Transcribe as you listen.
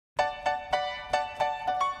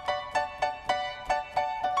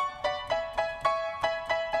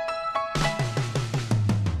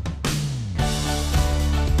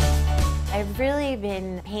really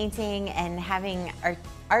been painting and having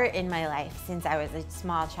art in my life since I was a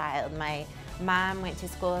small child. My mom went to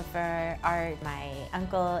school for art, my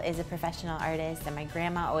uncle is a professional artist, and my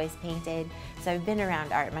grandma always painted, so I've been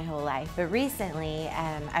around art my whole life. But recently,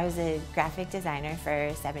 I was a graphic designer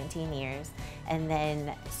for 17 years, and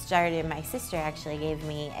then my sister actually gave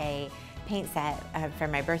me a paint set for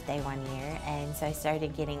my birthday one year, and so I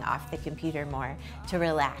started getting off the computer more to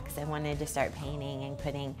relax. I wanted to start painting and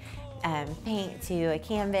putting paint to a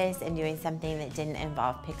canvas and doing something that didn't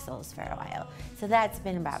involve pixels for a while. So that's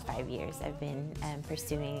been about 5 years I've been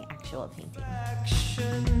pursuing actual painting.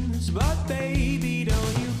 But baby,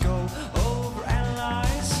 don't you go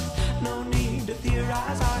overanalyze. No need to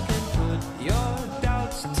theorize. I can put your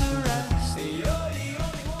doubts to rest. You're the only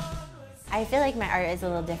one. I feel like my art is a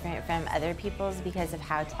little different from other people's because of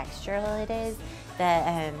how textural it is.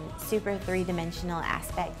 The super three-dimensional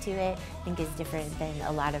aspect to it, I think, is different than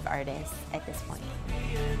a lot of artists at this point.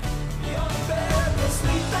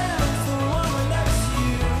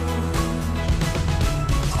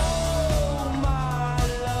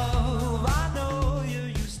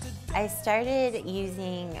 I started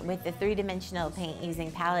with the three-dimensional paint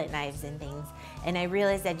using palette knives and things, and I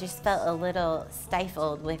realized I just felt a little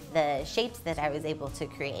stifled with the shapes that I was able to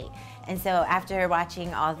create. And so after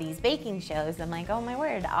watching all these baking shows, I'm like, oh my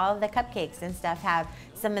word, all the cupcakes and stuff have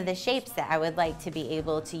some of the shapes that I would like to be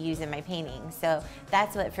able to use in my paintings. So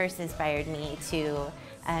that's what first inspired me to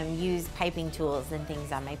use piping tools and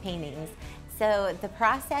things on my paintings. So the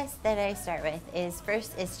process that I start with is,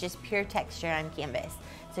 first, it's just pure texture on canvas.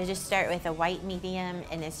 So just start with a white medium,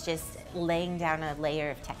 and it's just laying down a layer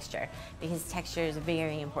of texture, because texture is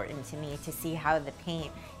very important to me to see how the paint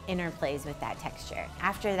interplays with that texture.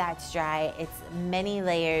 After that's dry, it's many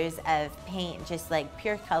layers of paint, just like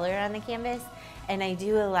pure color on the canvas. And I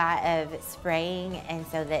do a lot of spraying, and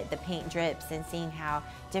so that the paint drips, and seeing how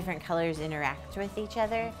different colors interact with each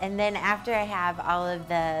other. And then after I have all of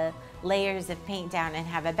the layers of paint down and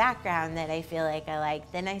have a background that I feel like I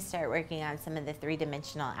like, then I start working on some of the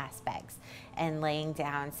three-dimensional aspects and laying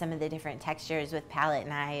down some of the different textures with palette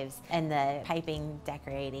knives and the piping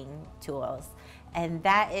decorating tools. And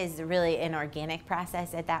that is really an organic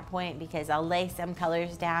process at that point, because I'll lay some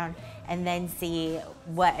colors down and then see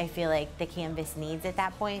what I feel like the canvas needs at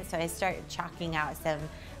that point. So I start chalking out some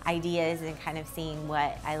ideas and kind of seeing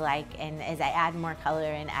what I like, and as I add more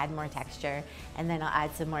color and add more texture, and then I'll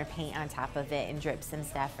add some more paint on top of it and drip some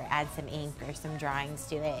stuff or add some ink or some drawings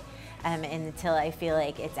to it, and until I feel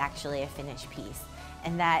like it's actually a finished piece.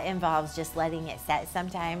 And that involves just letting it set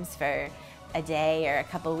sometimes for a day or a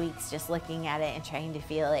couple weeks, just looking at it and trying to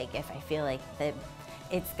feel like if I feel like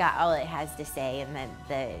it's got all it has to say and that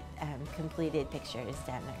the completed picture is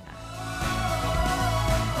done or not.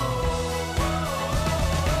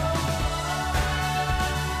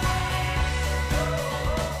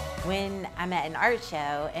 When I'm at an art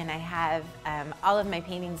show and I have all of my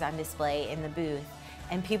paintings on display in the booth,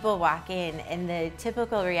 and people walk in, and the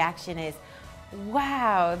typical reaction is,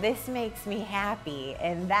 wow, this makes me happy,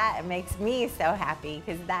 and that makes me so happy,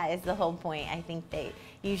 because that is the whole point. I think that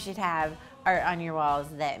you should have art on your walls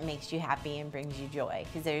that makes you happy and brings you joy,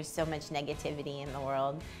 because there's so much negativity in the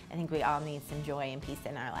world. I think we all need some joy and peace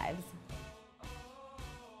in our lives.